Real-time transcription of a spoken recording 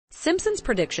Simpsons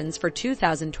predictions for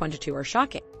 2022 are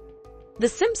shocking. The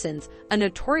Simpsons, a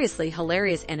notoriously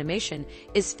hilarious animation,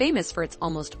 is famous for its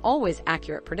almost always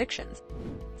accurate predictions.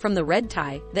 From the red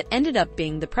tie that ended up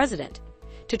being the president,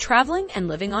 to traveling and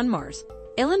living on Mars,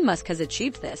 Elon Musk has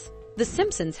achieved this. The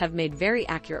Simpsons have made very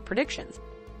accurate predictions.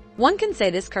 One can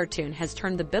say this cartoon has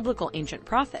turned the biblical ancient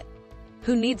prophet.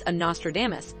 Who needs a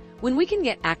Nostradamus when we can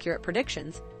get accurate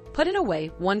predictions, put in a way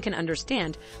one can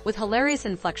understand with hilarious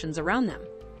inflections around them?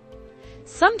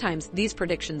 Sometimes these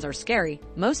predictions are scary,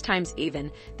 most times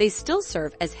even, they still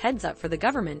serve as heads up for the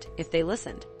government if they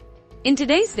listened. In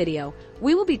today's video,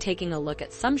 we will be taking a look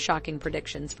at some shocking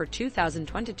predictions for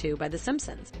 2022 by The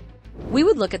Simpsons. We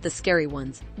would look at the scary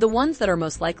ones, the ones that are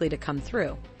most likely to come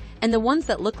through, and the ones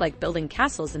that look like building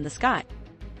castles in the sky.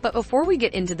 But before we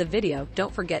get into the video,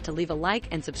 don't forget to leave a like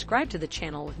and subscribe to the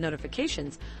channel with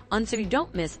notifications on so you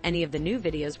don't miss any of the new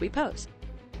videos we post.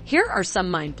 Here are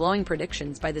some mind-blowing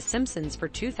predictions by The Simpsons for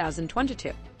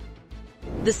 2022.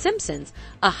 The Simpsons,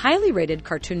 a highly rated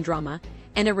cartoon drama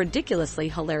and a ridiculously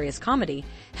hilarious comedy,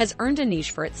 has earned a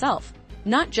niche for itself,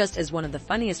 not just as one of the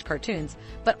funniest cartoons,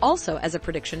 but also as a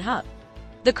prediction hub.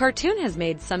 The cartoon has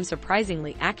made some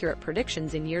surprisingly accurate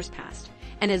predictions in years past,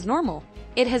 and as normal,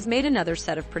 it has made another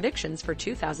set of predictions for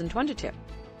 2022.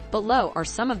 Below are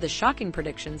some of the shocking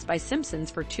predictions by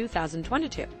Simpsons for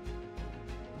 2022.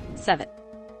 7.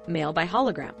 Mail by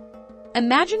hologram.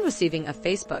 Imagine receiving a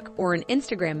Facebook or an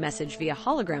Instagram message via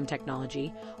hologram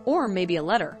technology, or maybe a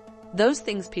letter. Those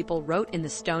things people wrote in the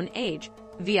Stone Age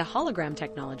via hologram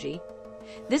technology.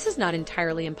 This is not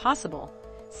entirely impossible,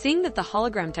 seeing that the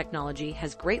hologram technology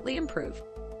has greatly improved.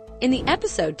 In the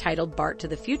episode titled Bart to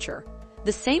the Future,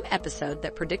 the same episode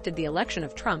that predicted the election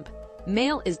of Trump,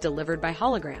 mail is delivered by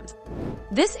holograms.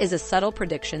 This is a subtle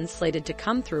prediction slated to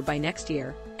come through by next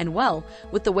year, and well,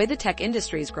 with the way the tech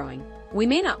industry is growing, we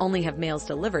may not only have mails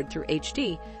delivered through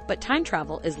HD, but time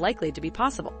travel is likely to be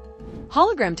possible.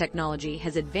 Hologram technology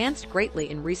has advanced greatly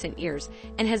in recent years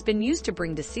and has been used to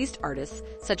bring deceased artists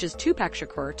such as Tupac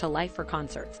Shakur to life for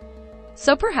concerts.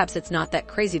 So perhaps it's not that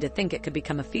crazy to think it could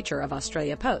become a feature of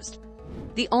Australia Post.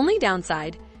 The only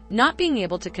downside, not being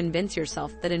able to convince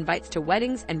yourself that invites to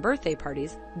weddings and birthday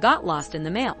parties got lost in the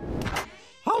mail.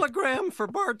 Hologram for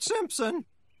Bart Simpson.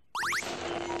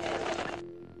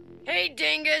 Hey,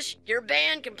 Dingus, your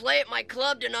band can play at my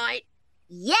club tonight.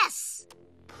 Yes!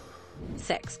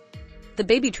 6. The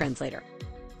baby translator.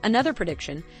 Another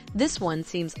prediction, this one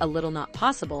seems a little not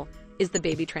possible, is the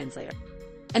baby translator.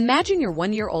 Imagine your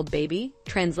 1-year-old baby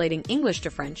translating English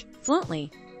to French fluently.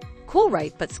 Cool,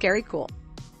 right? But scary cool.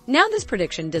 Now, this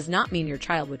prediction does not mean your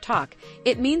child would talk.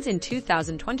 It means in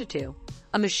 2022,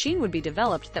 a machine would be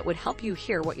developed that would help you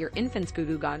hear what your infant's goo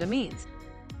goo gaga means.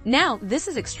 Now, this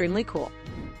is extremely cool.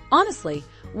 Honestly,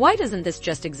 why doesn't this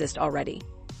just exist already?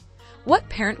 What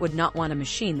parent would not want a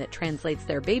machine that translates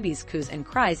their baby's coos and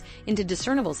cries into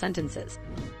discernible sentences?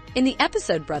 In the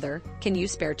episode Brother, Can You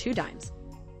Spare 2 Dimes?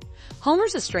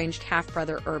 Homer's estranged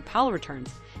half-brother Herb Powell returns,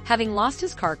 having lost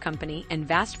his car company and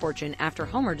vast fortune after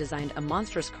Homer designed a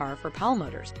monstrous car for Powell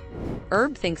Motors.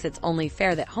 Herb thinks it's only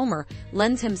fair that Homer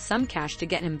lends him some cash to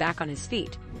get him back on his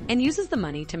feet, and uses the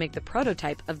money to make the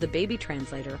prototype of the baby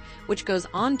translator, which goes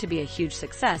on to be a huge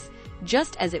success,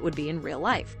 just as it would be in real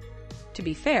life. To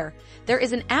be fair, there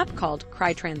is an app called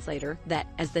Cry Translator that,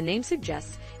 as the name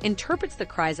suggests, interprets the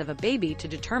cries of a baby to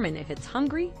determine if it's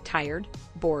hungry, tired,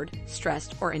 bored,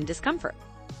 stressed, or in discomfort.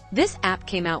 This app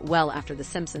came out well after The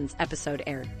Simpsons episode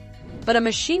aired. But a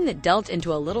machine that delved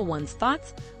into a little one's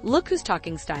thoughts, look who's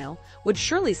talking style, would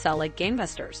surely sell like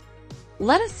gangbusters.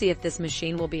 Let us see if this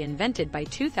machine will be invented by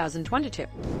 2022.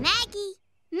 Maggie!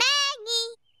 Maggie!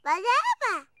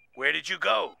 Whatever! Where did you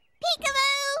go? Peekaboo!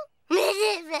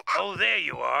 Oh, there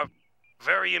you are.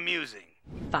 Very amusing.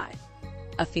 5.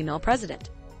 A female president.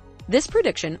 This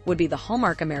prediction would be the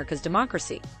hallmark America's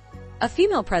democracy. A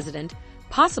female president,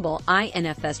 possible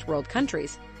in first world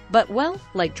countries, but well,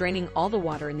 like draining all the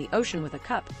water in the ocean with a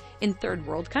cup in third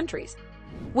world countries.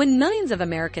 When millions of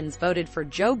Americans voted for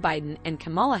Joe Biden and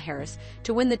Kamala Harris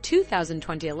to win the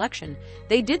 2020 election,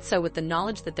 they did so with the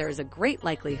knowledge that there is a great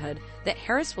likelihood that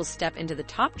Harris will step into the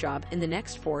top job in the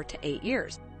next 4 to 8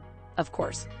 years. Of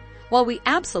course, while we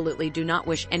absolutely do not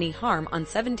wish any harm on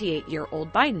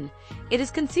 78-year-old Biden, it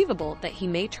is conceivable that he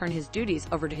may turn his duties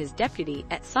over to his deputy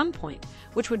at some point,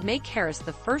 which would make Harris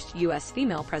the first U.S.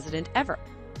 female president ever.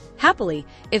 Happily,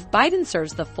 if Biden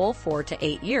serves the full 4 to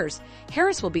 8 years,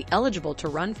 Harris will be eligible to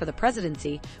run for the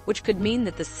presidency, which could mean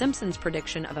that the Simpsons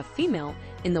prediction of a female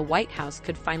in the White House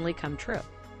could finally come true.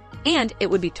 And it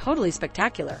would be totally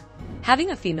spectacular,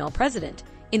 having a female president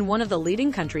in one of the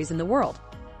leading countries in the world.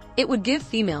 It would give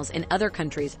females in other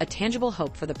countries a tangible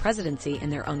hope for the presidency in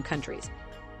their own countries.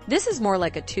 This is more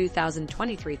like a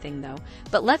 2023 thing though,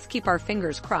 but let's keep our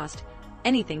fingers crossed.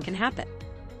 Anything can happen.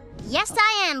 Yes,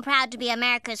 I am proud to be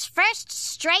America's first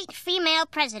straight female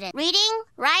president. Reading,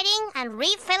 writing, and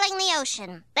refilling the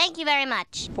ocean. Thank you very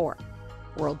much. 4.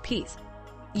 World peace.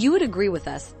 You would agree with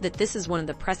us that this is one of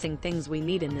the pressing things we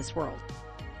need in this world.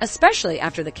 Especially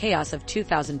after the chaos of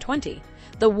 2020,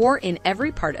 the war in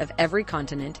every part of every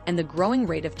continent, and the growing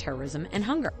rate of terrorism and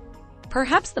hunger.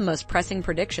 Perhaps the most pressing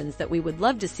predictions that we would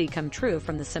love to see come true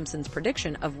from the Simpsons'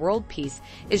 prediction of world peace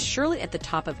is surely at the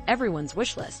top of everyone's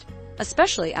wish list,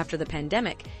 especially after the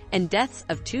pandemic and deaths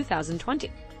of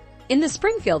 2020. In the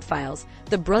Springfield Files,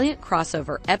 the brilliant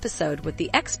crossover episode with the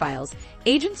X-Files,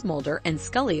 Agents Mulder and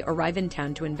Scully arrive in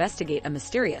town to investigate a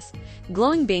mysterious,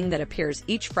 glowing being that appears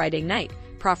each Friday night,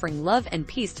 proffering love and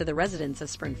peace to the residents of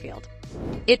Springfield.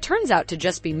 It turns out to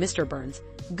just be Mr. Burns,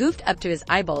 goofed up to his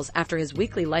eyeballs after his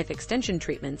weekly life extension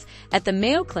treatments at the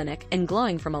Mayo Clinic and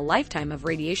glowing from a lifetime of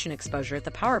radiation exposure at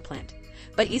the power plant.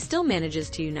 But he still manages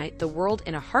to unite the world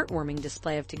in a heartwarming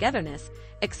display of togetherness,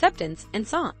 acceptance, and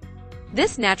song.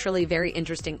 This naturally very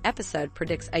interesting episode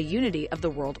predicts a unity of the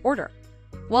world order.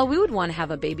 While we would want to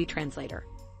have a baby translator,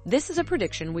 this is a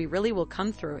prediction we really will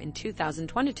come through in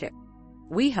 2022.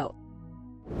 We hope.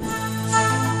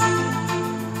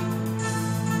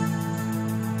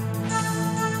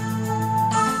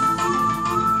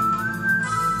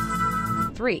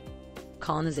 3.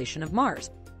 Colonization of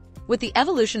Mars. With the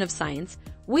evolution of science,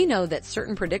 we know that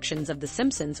certain predictions of The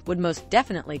Simpsons would most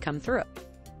definitely come through.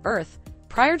 Earth,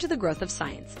 prior to the growth of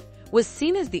science, was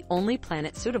seen as the only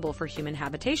planet suitable for human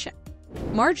habitation.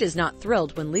 Marge is not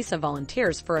thrilled when Lisa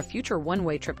volunteers for a future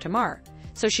one-way trip to Mars,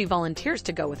 so she volunteers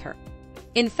to go with her.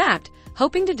 In fact,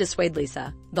 hoping to dissuade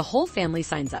Lisa, the whole family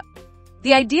signs up.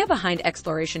 The idea behind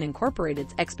Exploration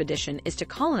Incorporated's expedition is to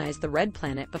colonize the Red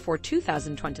Planet before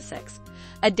 2026,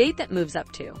 a date that moves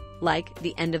up to, like,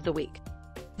 the end of the week.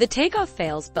 The takeoff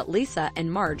fails, but Lisa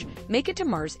and Marge make it to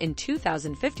Mars in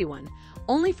 2051,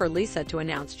 only for Lisa to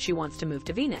announce she wants to move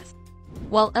to Venus.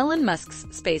 While Elon Musk's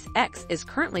SpaceX is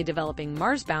currently developing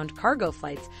Mars-bound cargo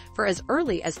flights for as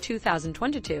early as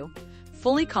 2022,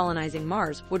 fully colonizing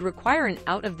Mars would require an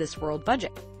out-of-this-world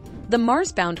budget. The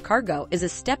Mars-bound cargo is a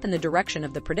step in the direction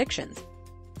of the predictions.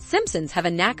 Simpsons have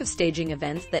a knack of staging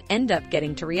events that end up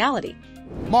getting to reality.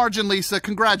 Marge and Lisa,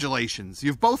 congratulations.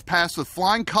 You've both passed with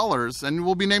flying colors and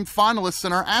will be named finalists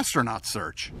in our astronaut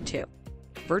search. 2.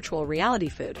 Virtual reality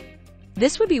food.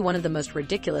 This would be one of the most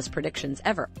ridiculous predictions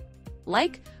ever.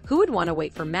 Like, who would want to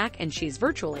wait for mac and cheese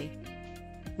virtually?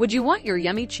 Would you want your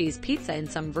yummy cheese pizza in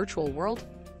some virtual world?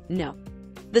 No.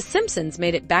 The Simpsons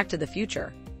made it back to the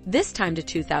future, this time to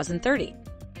 2030.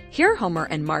 Here Homer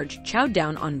and Marge chowed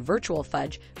down on virtual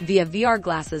fudge via VR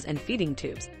glasses and feeding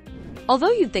tubes.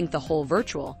 Although you'd think the whole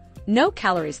virtual, no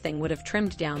calories thing would have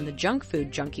trimmed down the junk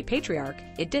food junkie patriarch,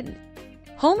 it didn't.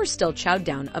 Homer still chowed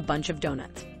down a bunch of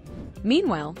donuts.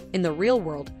 Meanwhile, in the real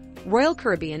world, Royal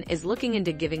Caribbean is looking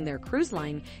into giving their cruise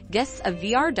line guests a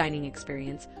VR dining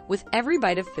experience. With every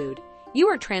bite of food, you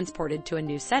are transported to a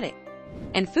new setting.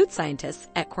 And food scientists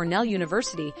at Cornell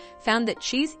University found that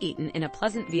cheese eaten in a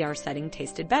pleasant VR setting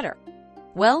tasted better.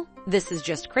 Well, this is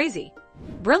just crazy.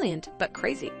 Brilliant, but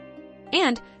crazy.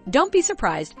 And don't be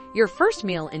surprised, your first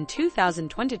meal in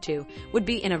 2022 would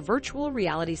be in a virtual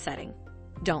reality setting.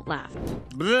 Don't laugh.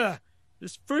 Bleh!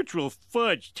 This virtual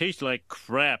fudge tastes like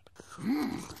crap.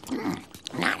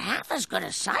 Not half as good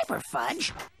as cyber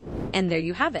fudge. And there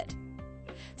you have it.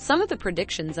 Some of the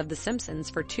predictions of The Simpsons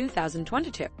for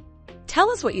 2022. Tell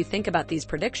us what you think about these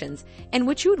predictions and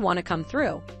which you would want to come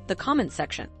through the comments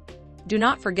section. Do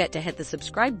not forget to hit the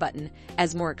subscribe button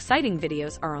as more exciting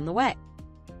videos are on the way.